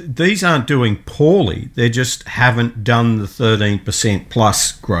these aren't doing poorly. They just haven't done the 13%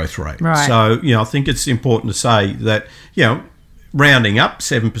 plus growth rate. Right. So, I think it's important to say that, rounding up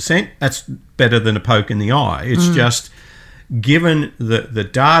 7%, that's better than a poke in the eye. It's just... Given the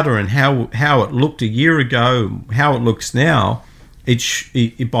data and how it looked a year ago, how it looks now,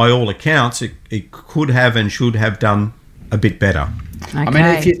 it by all accounts, it could have and should have done a bit better. Okay. I mean,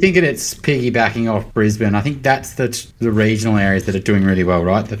 if you think it's piggybacking off Brisbane, I think that's the regional areas that are doing really well,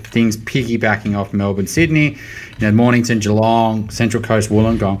 right? The things piggybacking off Melbourne, Sydney, Mornington, Geelong, Central Coast,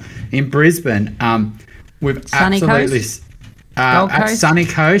 Wollongong. In Brisbane, we've Sunny absolutely... Coast? At Sunny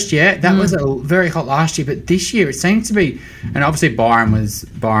Coast, that was very hot last year, but this year it seems to be, and obviously Byron's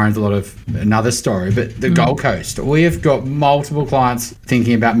a lot of another story, but the Gold Coast, we have got multiple clients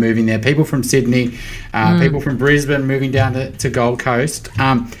thinking about moving there, people from Sydney, people from Brisbane moving down to Gold Coast,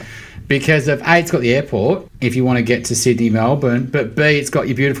 because of A, it's got the airport if you want to get to Sydney, Melbourne, but B, it's got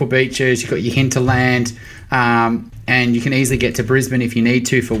your beautiful beaches, you've got your hinterland, and you can easily get to Brisbane if you need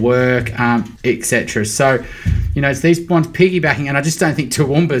to for work, etc. So, it's these ones piggybacking, and I just don't think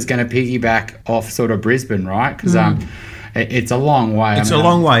Toowoomba is going to piggyback off sort of Brisbane, right? Because it's a long way. It's a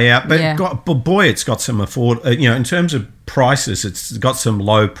long way out, but boy, it's got some in terms of prices, it's got some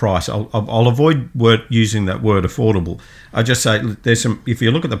low price. I'll avoid using that word affordable. I just say there's some. If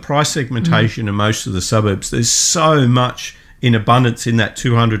you look at the price segmentation in most of the suburbs, there's so much in abundance in that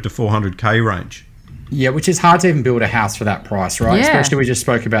 200 to 400k range. Yeah, which is hard to even build a house for that price, right? Yeah. Especially we just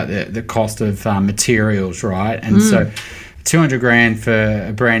spoke about the cost of materials, right? And so 200 grand for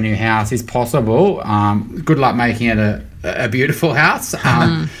a brand new house is possible. Good luck making it a beautiful house.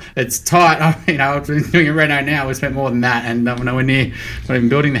 It's tight. I've been doing a reno now. We spent more than that, and nowhere near not even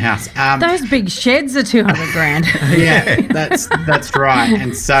building the house. Those big sheds are 200 grand. Yeah, that's right.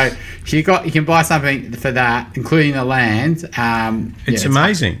 And so if you can buy something for that, including the land. It's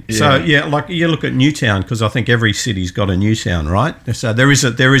amazing. Yeah. So like you look at Newtown, because I think every city's got a Newtown, right? So there is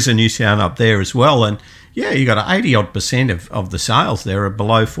a Newtown up there as well, and you got 80% of the sales there are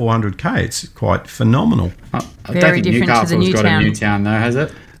below 400k. It's quite phenomenal. I don't think Newcastle's got a Newtown though, has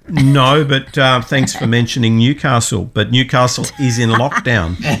it? No, but thanks for mentioning Newcastle. But Newcastle is in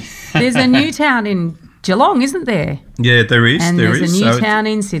lockdown. There's a Newtown in Geelong, isn't there? Yeah, there is. And there's a Newtown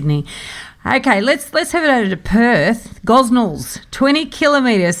in Sydney. Okay, let's have it over to Perth. Gosnells, 20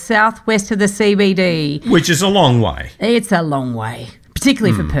 kilometres southwest of the CBD. Which is a long way. It's a long way,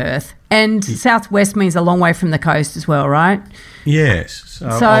 particularly for Perth. And southwest means a long way from the coast as well, right? Yes.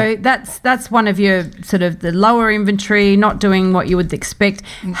 So that's one of your sort of the lower inventory, not doing what you would expect.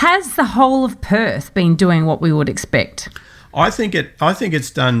 Has the whole of Perth been doing what we would expect? I think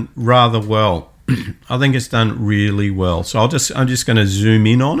it's done rather well. I think it's done really well. So I'm just going to zoom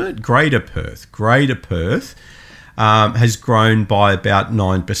in on it. Greater Perth has grown by about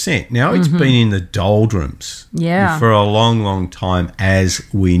 9%. Now, it's been in the doldrums for a long, long time, as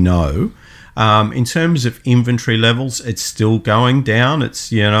we know. In terms of inventory levels, it's still going down.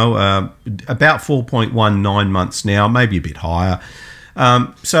 It's, about 4.19 months now, maybe a bit higher.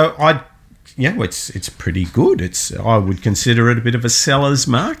 So it's pretty good. I would consider it a bit of a seller's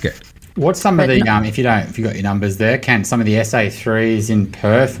market. What's some of the if you got your numbers there, Ken, some of the SA3s in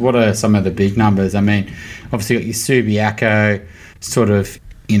Perth, what are some of the big numbers? I mean, obviously you got your Subiaco sort of,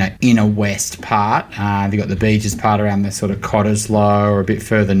 inner west part. You've got the beaches part around the sort of Cottesloe or a bit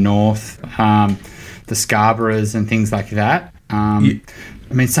further north, the Scarboroughs and things like that. I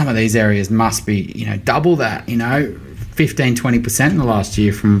mean, some of these areas must be, double that, 15-20% in the last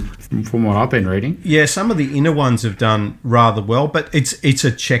year from what I've been reading. Yeah, some of the inner ones have done rather well, but it's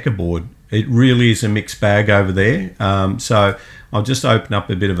a checkerboard. It really is a mixed bag over there. So I'll just open up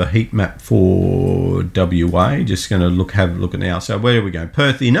a bit of a heat map for WA. Just going to have a look at now. So where are we going?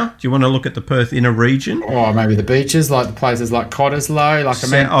 Perth Inner. Do you want to look at the Perth Inner region? Or maybe the beaches, like the places like Cottesloe,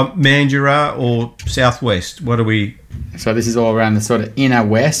 Mandurah or Southwest. What are we? So this is all around the sort of inner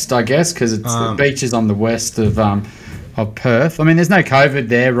west, I guess, because it's the beaches on the west of Perth. I mean, there's no COVID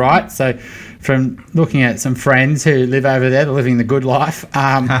there, right? So from looking at some friends who live over there, they're living the good life.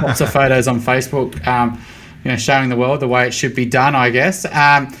 Lots of photos on Facebook, showing the world the way it should be done, I guess. There's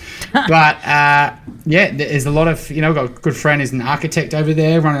a lot of, we've got a good friend who's an architect over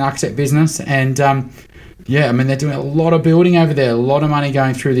there, running an architect business. And, I mean, they're doing a lot of building over there, a lot of money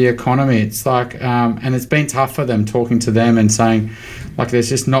going through the economy. It's like, and it's been tough for them, talking to them and saying, like, there's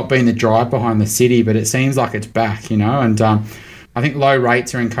just not been the drive behind the city, but it seems like it's back, and I think low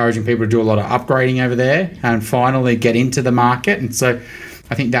rates are encouraging people to do a lot of upgrading over there and finally get into the market. And so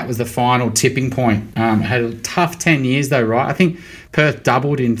I think that was the final tipping point. It had a tough 10 years though, right? I think Perth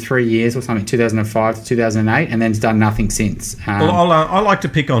doubled in 3 years or something, 2005 to 2008, and then it's done nothing since. I like to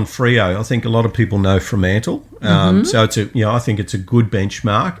pick on Freo. I think a lot of people know Fremantle. So it's I think it's a good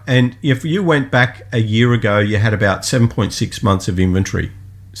benchmark. And if you went back a year ago, you had about 7.6 months of inventory.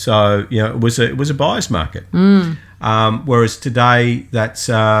 So, it was a buyer's market. Whereas today that's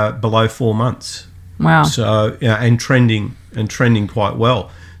below 4 months. Wow. So, and trending quite well.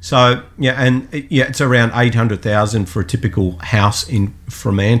 So, it's around 800,000 for a typical house in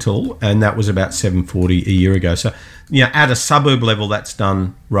Fremantle, and that was about 740 a year ago. So, at a suburb level, that's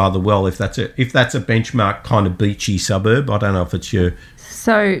done rather well. If that's a benchmark kind of beachy suburb, I don't know if it's your.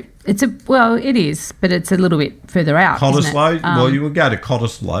 So it is, but it's a little bit further out. Cottesloe. Well, you would go to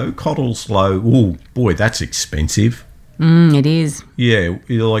Cottesloe. Oh boy, that's expensive. It is. Yeah,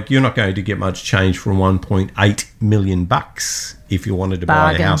 you're not going to get much change from $1.8 million if you wanted to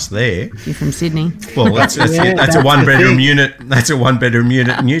buy a house there. If you're from Sydney. Well, that's a one-bedroom unit. That's a one-bedroom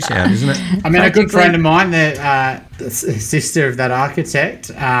unit in Newtown, isn't it? I mean, a good friend of mine, the sister of that architect,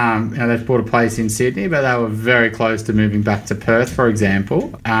 they've bought a place in Sydney, but they were very close to moving back to Perth, for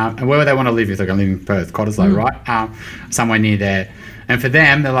example. And where would they want to live if they're going to live in Perth? Cottesloe, right? Somewhere near there. And for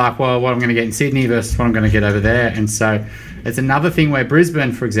them, they're like, well, what I'm going to get in Sydney versus what I'm going to get over there. And so it's another thing where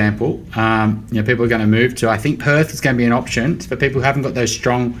Brisbane, for example, people are going to move to. I think Perth is going to be an option for people who haven't got those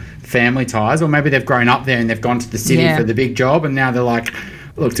strong family ties, or maybe they've grown up there and they've gone to the city for the big job, and now they're like,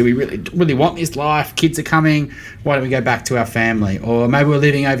 look, do we really want this life? Kids are coming. Why don't we go back to our family? Or maybe we're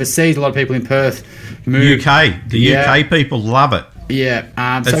living overseas. A lot of people in Perth move. UK people love it.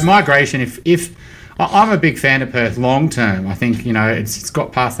 Yeah. So migration, if I'm a big fan of Perth long term. I think it's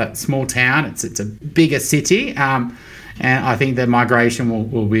got past that small town. It's a bigger city, and I think the migration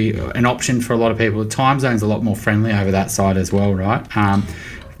will be an option for a lot of people. The time zone's a lot more friendly over that side as well, right?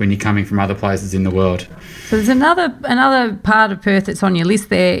 When you're coming from other places in the world. So there's another part of Perth that's on your list.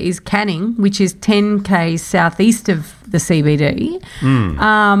 There is Canning, which is 10 k's southeast of the CBD.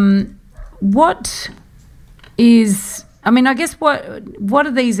 What is? I mean, I guess what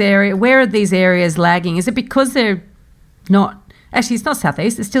are these areas? Where are these areas lagging? Is it because they're not? Actually, it's not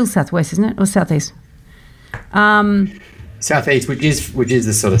southeast. It's still southwest, isn't it, or southeast? Southeast, which is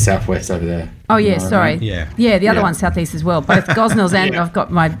the sort of southwest over there. Oh yeah, sorry. Yeah. The other one's southeast as well. Both Gosnells and I've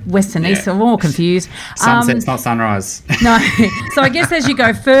got my west and east. So I'm all confused. Sunset's not sunrise. No. So I guess as you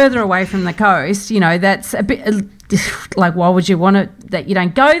go further away from the coast, that's a bit like, why would you want it that you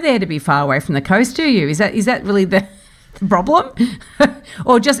don't go there to be far away from the coast? Do you? Is that really the problem?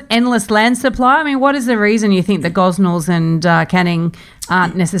 Or just endless land supply? I mean, what is the reason you think the Gosnells and Canning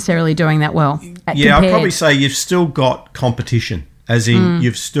aren't necessarily doing that well? I'd probably say you've still got competition, as in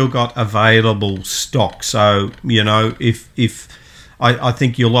you've still got available stock. So, if I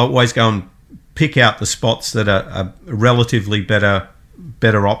think you'll always go and pick out the spots that are relatively better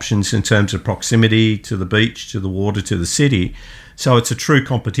options in terms of proximity to the beach, to the water, to the city. So it's a true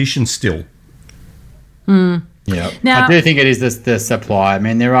competition still. Yeah. Now, I do think it is the supply. I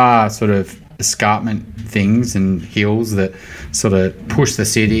mean, there are sort of escarpment things and hills that sort of push the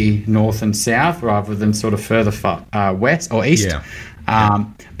city north and south rather than sort of further west or east.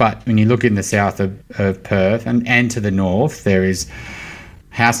 But when you look in the south of Perth and to the north, there is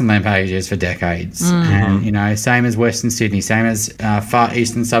house and land packages for decades. And, you know, same as Western Sydney, same as far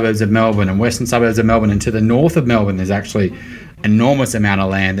eastern suburbs of Melbourne and western suburbs of Melbourne, and to the north of Melbourne, there's actually enormous amount of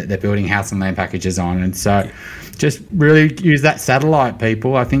land that they're building house and land packages on. And so just really use that satellite,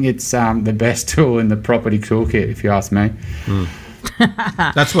 people. I think it's the best tool in the property toolkit, if you ask me.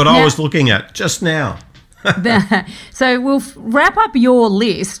 That's what I was looking at just now. So we'll wrap up your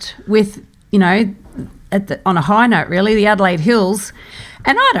list with, you know, on a high note, really, the Adelaide Hills.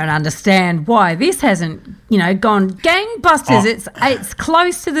 And I don't understand why this hasn't, you know, gone gangbusters. It's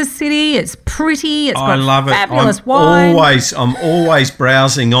close to the city. It's pretty. It's got love fabulous it. wine. I'm always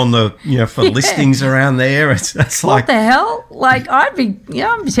browsing on the, you know, for listings around there. It's what like, the hell? Like, I'd be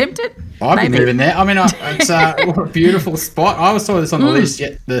tempted. I'd be moving there. I mean, it's what a beautiful spot. I saw this on the list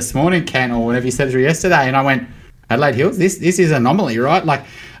this morning, Ken, or whatever you said through yesterday, and I went, Adelaide Hills. This is an anomaly, right? Like,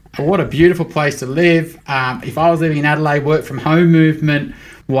 what a beautiful place to live. If I was living in Adelaide, work from home movement,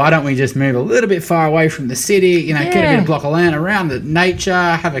 why don't we just move a little bit far away from the city, you know, get a bit of block of land around the nature,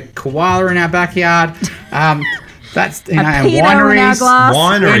 have a koala in our backyard. That's, you know, and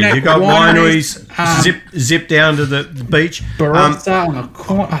wineries. You've got wineries, zip down to the beach. Barossa on the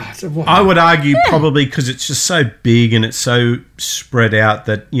corner. I would argue probably because it's just so big and it's so spread out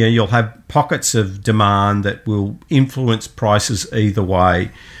that, you know, you'll have pockets of demand that will influence prices either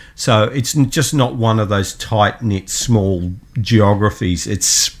way. So it's just not one of those tight-knit small geographies. It's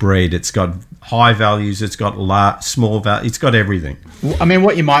spread. It's got high values. It's got small values. It's got everything. I mean,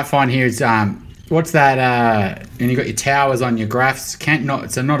 what you might find here is what's that? And you've got your towers on your graphs.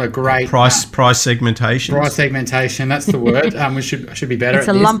 It's not a great price segmentation. Price segmentation. That's the word. We should be better. It's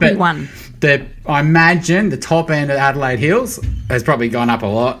a lumpy one. I imagine the top end of Adelaide Hills has probably gone up a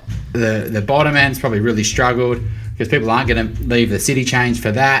lot. The bottom end's probably really struggled, because people aren't going to leave the city change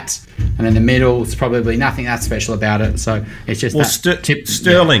for that. And then the middle is probably nothing that special about it. So it's just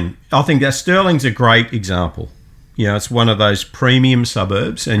Stirling. Yeah. I think that Stirling's a great example. You know, it's one of those premium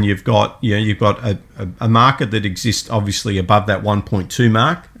suburbs, and you've got a market that exists obviously above that 1.2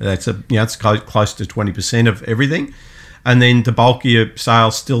 mark. It's close to 20% of everything. And then the bulkier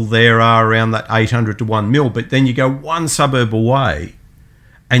sales still there are around that 800 to 1 mil. But then you go one suburb away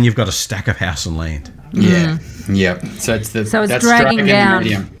and you've got a stack of house and land. Yeah. So it's dragging down.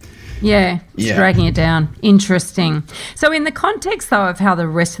 It's dragging it down. Interesting. So in the context, though, of how the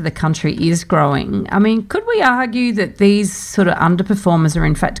rest of the country is growing, I mean, could we argue that these sort of underperformers are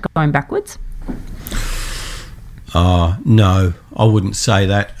in fact going backwards? No, I wouldn't say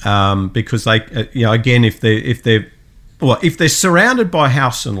that, because they, again, if they're surrounded by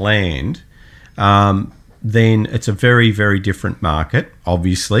house and land, then it's a very, very different market,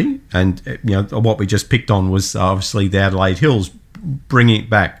 obviously. And, what we just picked on was obviously the Adelaide Hills, bringing it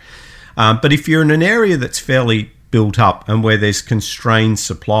back. But if you're in an area that's fairly built up and where there's constrained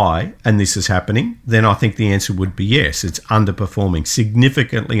supply and this is happening, then I think the answer would be yes. It's underperforming,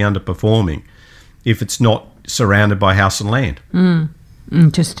 significantly underperforming, if it's not surrounded by house and land.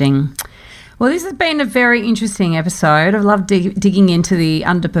 Interesting. Well, this has been a very interesting episode. I've loved digging into the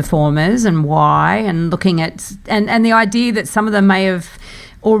underperformers and why, and looking at and the idea that some of them may have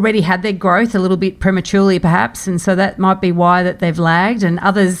already had their growth a little bit prematurely perhaps, and so that might be why that they've lagged, and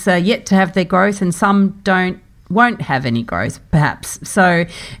others are yet to have their growth, and some won't have any growth perhaps. So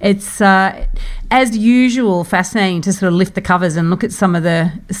it's as usual fascinating to sort of lift the covers and look at some of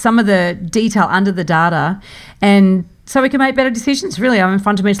the detail under the data, and so we can make better decisions. Really, I mean,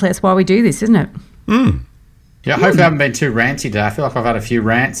 fundamentally that's why we do this, isn't it? Yeah, hopefully I haven't been too ranty today. I feel like I've had a few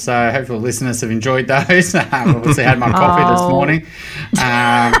rants, so hopefully listeners have enjoyed those. I've obviously had my coffee this morning.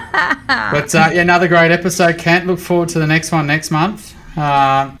 But another great episode, Kent. Look forward to the next one next month. What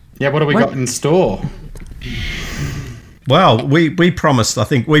have we got in store? Well, we promised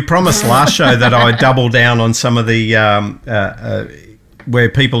last show that I would double down on some of the where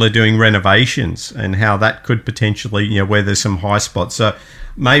people are doing renovations and how that could potentially, where there's some high spots. So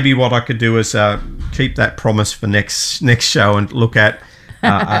maybe what I could do is keep that promise for next show and look at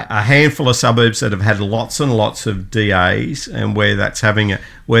a handful of suburbs that have had lots and lots of DAs, and where that's having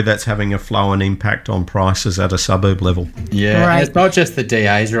a flow and impact on prices at a suburb level. Yeah, Right. and it's not just the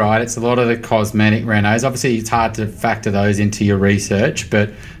DAs, right? It's a lot of the cosmetic renos. Obviously, it's hard to factor those into your research,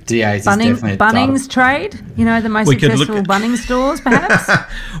 but DAs is definitely Bunnings trade, the most We could look successful at- Bunnings stores, perhaps.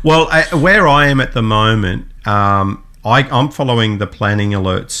 Well, where I am at the moment, I'm following the planning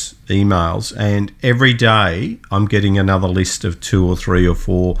alerts emails, and every day I'm getting another list of 2 or 3 or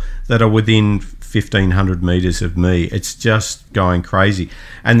 4 that are within 1,500 metres of me. It's just going crazy.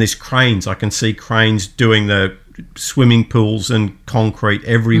 And there's cranes. I can see cranes doing the swimming pools and concrete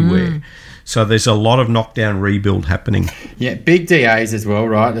everywhere. So there's a lot of knockdown rebuild happening. Yeah, big DAs as well,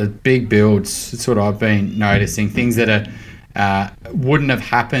 right? The big builds, that's what I've been noticing. Things that wouldn't have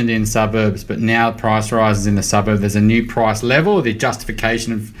happened in suburbs, but now price rises in the suburb. There's a new price level. The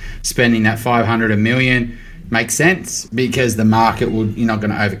justification of spending that 500 a million makes sense because the market you're not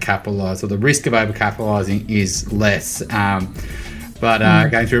going to overcapitalise, or the risk of overcapitalising is less. But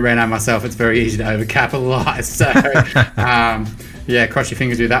going through Reno myself, it's very easy to overcapitalise. So, yeah, cross your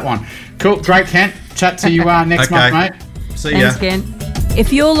fingers with that one. Cool. Great, Kent. Chat to you next month, mate. See ya. Thanks, Ken.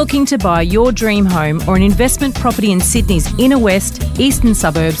 If you're looking to buy your dream home or an investment property in Sydney's inner west, eastern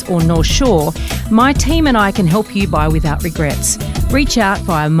suburbs or North Shore, my team and I can help you buy without regrets. Reach out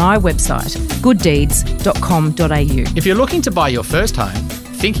via my website, gooddeeds.com.au. If you're looking to buy your first home,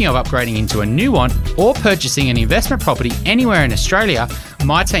 thinking of upgrading into a new one, or purchasing an investment property anywhere in Australia,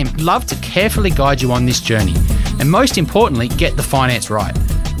 my team love to carefully guide you on this journey. And most importantly, get the finance right.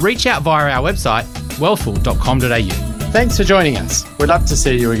 Reach out via our website, wealthful.com.au. Thanks for joining us. We'd love to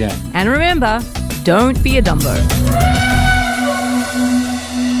see you again. And remember, don't be a Dumbo.